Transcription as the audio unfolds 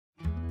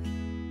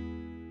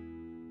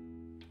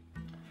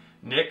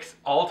Nick's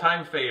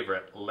all-time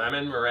favorite,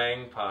 lemon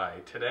meringue pie,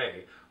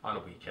 today on a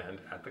weekend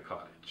at the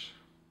cottage.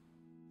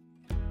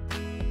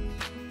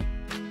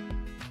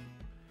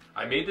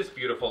 I made this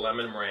beautiful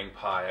lemon meringue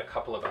pie a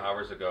couple of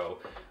hours ago,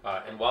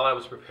 and while I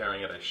was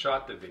preparing it, I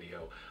shot the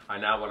video. I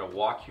now want to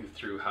walk you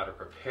through how to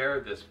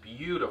prepare this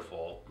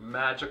beautiful,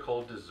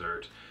 magical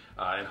dessert,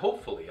 and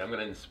hopefully I'm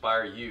going to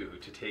inspire you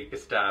to take a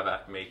stab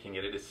at making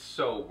it. It is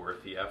so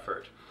worth the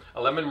effort.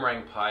 A lemon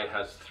meringue pie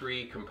has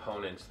three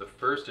components. The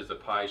first is a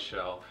pie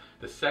shell,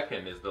 the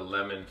second is the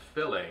lemon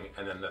filling,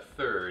 and then the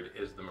third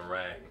is the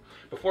meringue.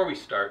 Before we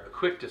start, a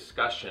quick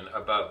discussion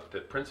about the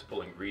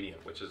principal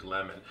ingredient, which is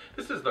lemon.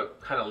 This is the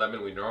kind of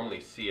lemon we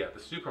normally see at the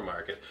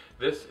supermarket.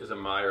 This is a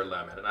Meyer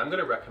lemon, and I'm going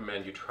to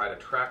recommend you try to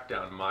track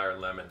down Meyer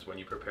lemons when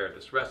you prepare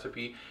this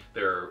recipe.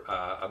 They're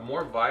a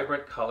more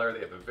vibrant color,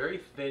 they have a very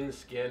thin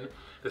skin.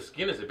 The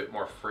skin is a bit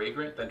more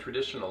fragrant than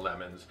traditional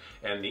lemons,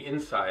 and the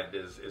inside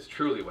is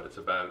truly what it's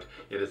about.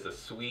 It is a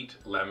sweet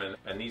lemon,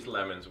 and these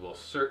lemons will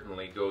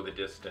certainly go the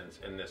distance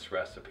in this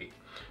recipe.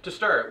 To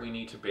start, we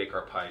need to bake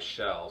our pie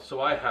shell.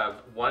 So I have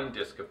 1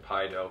 disc of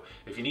pie dough.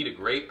 If you need a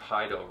great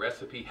pie dough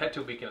recipe, head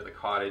to Weekend at the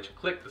Cottage,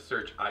 click the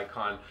search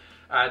icon,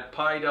 add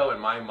pie dough,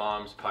 and my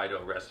mom's pie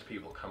dough recipe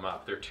will come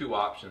up. There are 2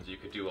 options. You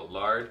could do a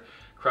lard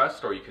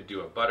crust or you could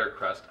do a butter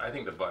crust. I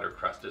think the butter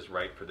crust is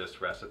right for this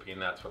recipe, and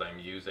that's what I'm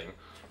using.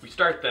 We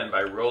start then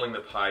by rolling the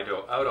pie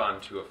dough out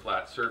onto a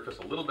flat surface,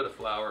 a little bit of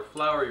flour,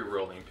 flour your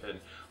rolling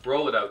pin,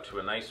 roll it out to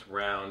a nice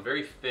round,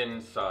 very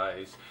thin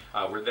size.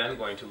 We're then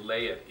going to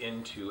lay it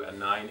into a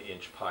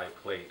 9-inch pie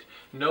plate.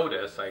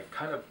 Notice I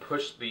kind of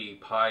push the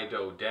pie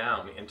dough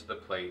down into the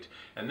plate,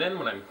 and then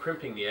when I'm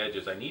crimping the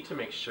edges, I need to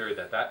make sure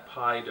that that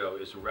pie dough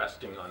is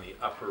resting on the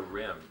upper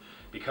rim,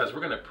 because we're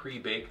going to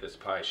pre-bake this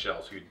pie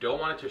shell, so you don't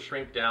want it to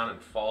shrink down and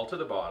fall to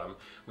the bottom.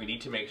 We need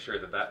to make sure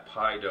that that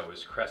pie dough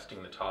is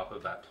cresting the top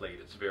of that plate.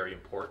 It's very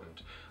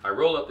important. I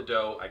roll out the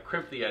dough, I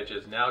crimp the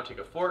edges, now take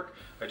a fork,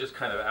 I just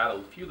kind of add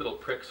a few little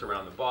pricks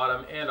around the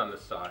bottom and on the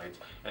sides,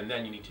 and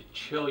then you need to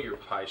chill your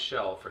pie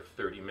shell for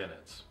 30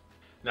 minutes.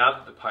 Now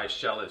that the pie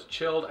shell is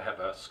chilled, I have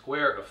a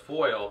square of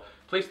foil.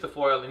 Place the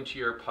foil into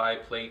your pie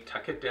plate,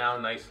 tuck it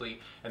down nicely,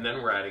 and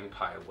then we're adding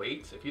pie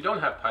weights. If you don't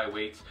have pie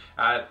weights,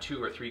 add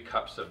 2 or 3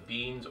 cups of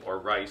beans or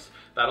rice.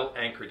 That'll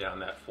anchor down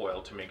that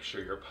foil to make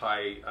sure your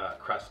pie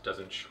crust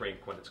doesn't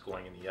shrink when it's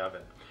going in the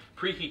oven.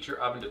 Preheat your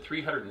oven to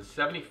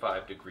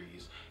 375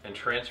 degrees and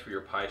transfer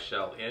your pie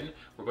shell in.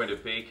 We're going to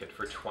bake it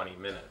for 20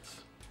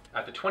 minutes.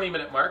 At the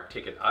 20-minute mark,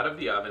 take it out of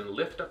the oven,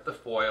 lift up the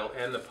foil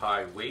and the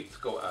pie weights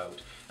go out,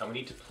 and we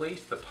need to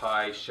place the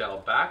pie shell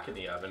back in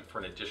the oven for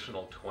an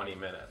additional 20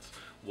 minutes.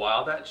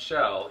 While that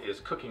shell is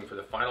cooking for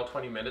the final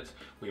 20 minutes,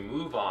 we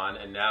move on,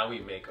 and now we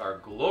make our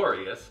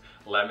glorious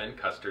lemon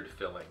custard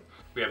filling.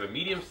 We have a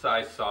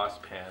medium-sized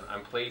saucepan.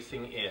 I'm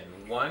placing in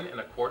 1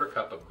 1/4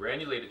 cup of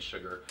granulated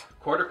sugar,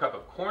 1/4 cup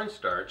of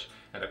cornstarch,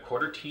 and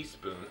 1/4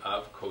 teaspoon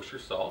of kosher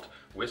salt.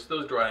 Whisk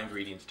those dry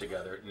ingredients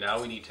together. Now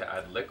we need to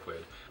add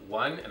liquid.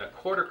 1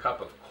 1/4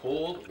 cup of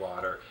cold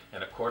water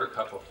and 1/4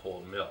 cup of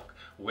whole milk.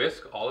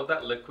 Whisk all of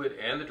that liquid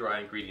and the dry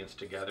ingredients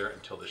together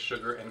until the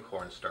sugar and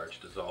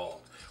cornstarch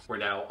dissolve. We're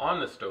now on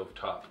the stove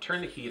top.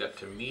 Turn the heat up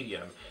to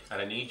medium,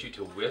 and I need you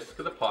to whisk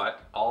the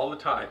pot all the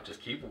time.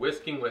 Just keep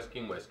whisking,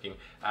 whisking, whisking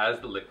as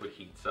the liquid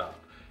heats up.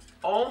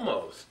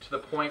 Almost to the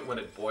point when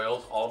it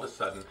boils, all of a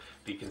sudden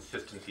the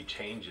consistency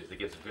changes. It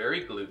gets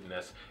very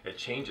glutinous, it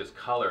changes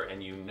color,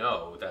 and you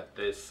know that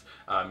this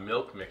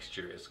milk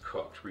mixture is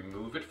cooked.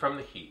 Remove it from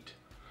the heat.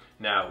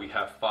 Now we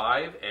have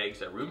 5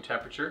 eggs at room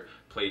temperature.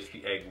 Place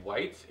the egg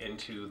whites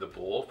into the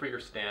bowl for your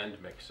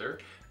stand mixer,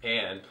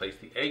 and place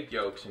the egg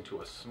yolks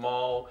into a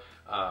small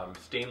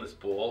stainless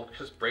bowl.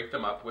 Just break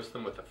them up, whisk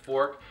them with a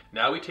fork.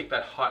 Now we take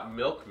that hot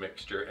milk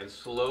mixture and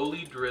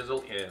slowly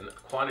drizzle in. The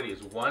quantity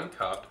is 1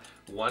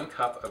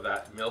 cup of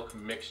that milk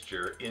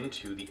mixture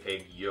into the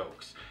egg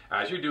yolks.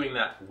 As you're doing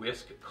that,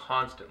 whisk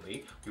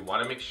constantly. We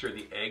want to make sure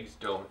the eggs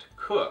don't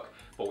cook,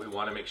 but we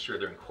want to make sure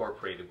they're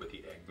incorporated with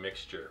the egg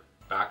mixture.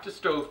 Back to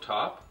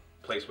stovetop.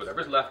 Place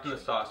whatever's left in the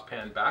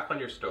saucepan back on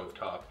your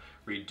stovetop,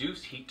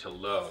 reduce heat to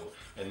low,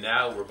 and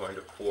now we're going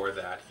to pour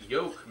that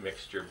yolk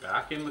mixture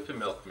back in with the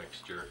milk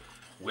mixture,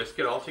 whisk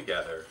it all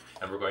together,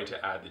 and we're going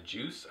to add the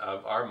juice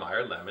of our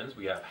Meyer lemons.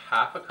 We have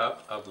 1/2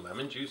 cup of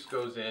lemon juice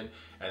goes in,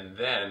 and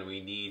then we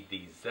need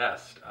the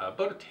zest,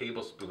 about a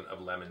tablespoon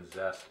of lemon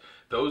zest.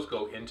 Those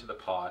go into the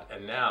pot,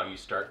 and now you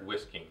start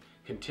whisking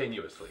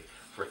continuously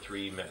for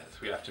 3 minutes.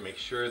 We have to make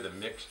sure the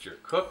mixture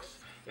cooks.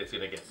 It's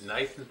going to get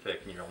nice and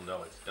thick, and you'll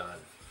know it's done.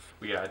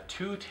 We add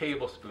 2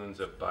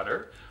 tablespoons of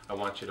butter. I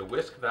want you to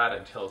whisk that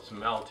until it's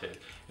melted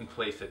and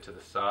place it to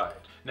the side.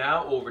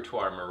 Now over to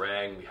our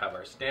meringue. We have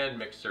our stand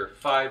mixer,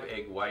 5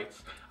 egg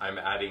whites. I'm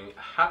adding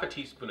 1/2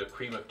 teaspoon of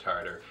cream of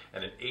tartar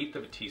and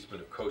 1/8 teaspoon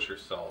of kosher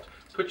salt.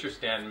 Put your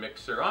stand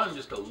mixer on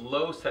just a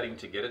low setting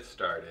to get it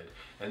started.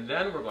 And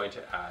then we're going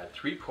to add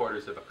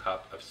 3/4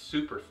 cup of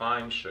super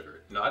fine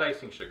sugar, not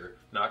icing sugar,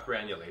 not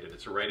granulated,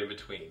 it's right in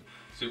between.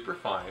 Super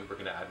fine. We're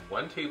going to add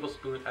 1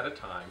 tablespoon at a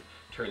time.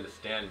 Turn the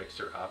stand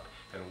mixer up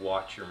and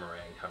watch your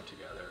meringue come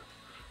together.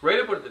 Right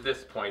about at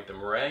this point, the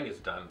meringue is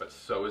done, but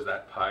so is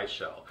that pie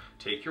shell.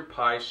 Take your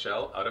pie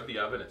shell out of the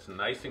oven, it's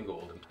nice and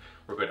golden.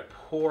 We're going to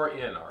pour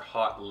in our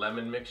hot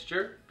lemon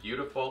mixture,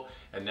 beautiful,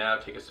 and now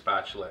take a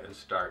spatula and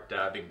start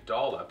dabbing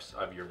dollops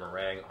of your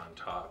meringue on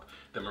top.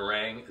 The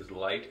meringue is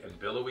light and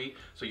billowy,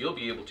 so you'll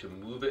be able to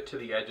move it to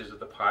the edges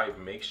of the pie,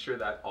 make sure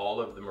that all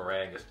of the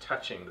meringue is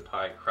touching the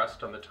pie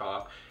crust on the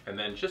top, and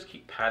then just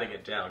keep patting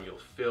it down. You'll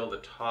fill the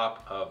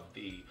top of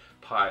the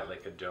pie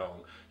like a dome.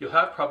 You'll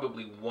have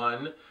probably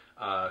one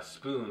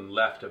spoon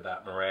left of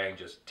that meringue.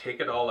 Just take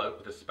it all out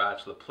with a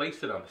spatula,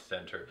 place it on the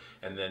center,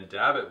 and then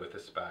dab it with a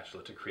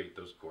spatula to create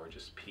those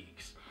gorgeous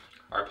peaks.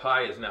 Our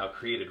pie is now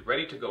created,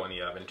 ready to go in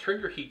the oven. Turn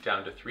your heat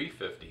down to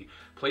 350,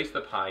 place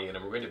the pie in,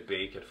 and we're going to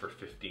bake it for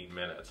 15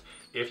 minutes.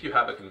 If you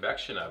have a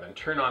convection oven,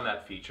 turn on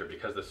that feature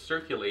because the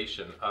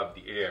circulation of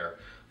the air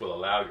will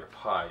allow your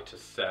pie to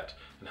set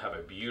and have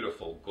a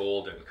beautiful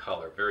golden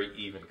color, very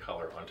even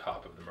color on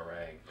top of the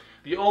meringue.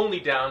 The only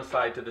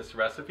downside to this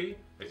recipe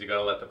is you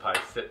gotta let the pie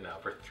sit now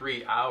for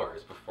 3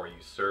 hours before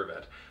you serve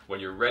it. When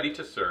you're ready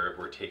to serve,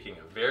 we're taking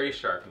a very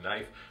sharp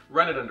knife,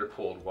 run it under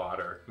cold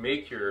water,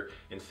 make your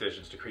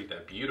incisions to create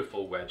that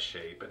beautiful wedge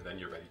shape, and then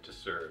you're ready to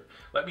serve.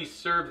 Let me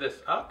serve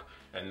this up,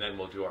 and then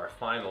we'll do our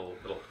final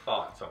little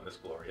thoughts on this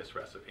glorious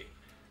recipe.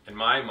 In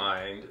my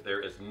mind, there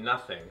is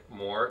nothing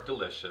more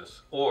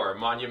delicious or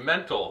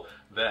monumental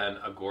than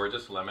a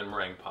gorgeous lemon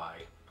meringue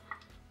pie.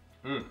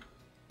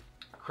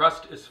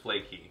 Crust is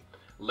flaky.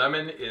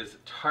 Lemon is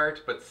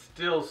tart but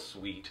still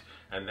sweet,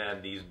 and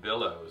then these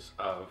billows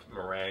of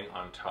meringue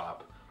on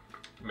top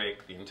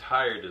make the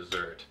entire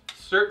dessert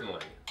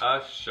certainly a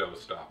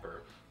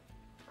showstopper.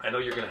 I know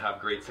you're going to have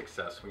great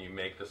success when you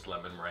make this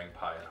lemon meringue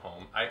pie at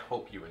home. I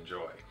hope you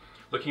enjoy.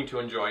 Looking to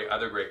enjoy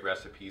other great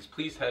recipes,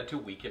 please head to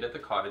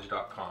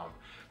weekend@thecottage.com.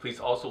 Please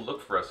also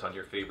look for us on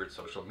your favorite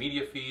social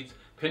media feeds,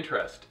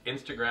 Pinterest,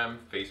 Instagram,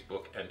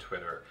 Facebook, and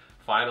Twitter.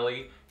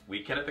 Finally,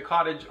 Weekend at the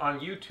Cottage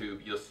on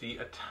YouTube. You'll see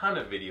a ton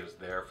of videos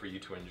there for you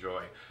to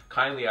enjoy.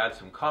 Kindly add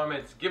some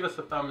comments, give us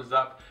a thumbs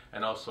up,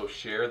 and also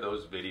share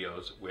those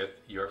videos with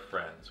your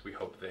friends. We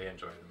hope they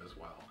enjoy them as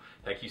well.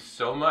 Thank you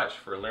so much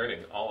for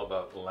learning all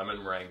about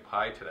lemon meringue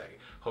pie today.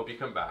 Hope you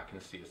come back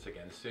and see us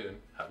again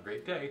soon. Have a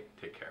great day.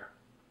 Take care.